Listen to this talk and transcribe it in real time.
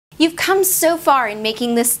You've come so far in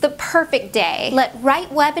making this the perfect day. Let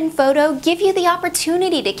Wright Web and Photo give you the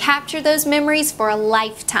opportunity to capture those memories for a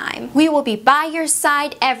lifetime. We will be by your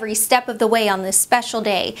side every step of the way on this special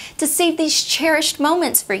day to save these cherished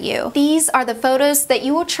moments for you. These are the photos that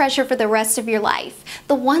you will treasure for the rest of your life,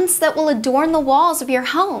 the ones that will adorn the walls of your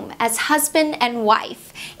home as husband and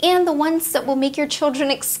wife, and the ones that will make your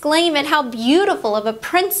children exclaim at how beautiful of a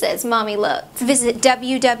princess mommy looked. Visit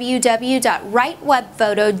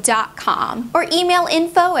www.wrightwebphoto.com or email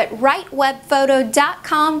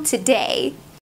info@wrightwebphoto.com today.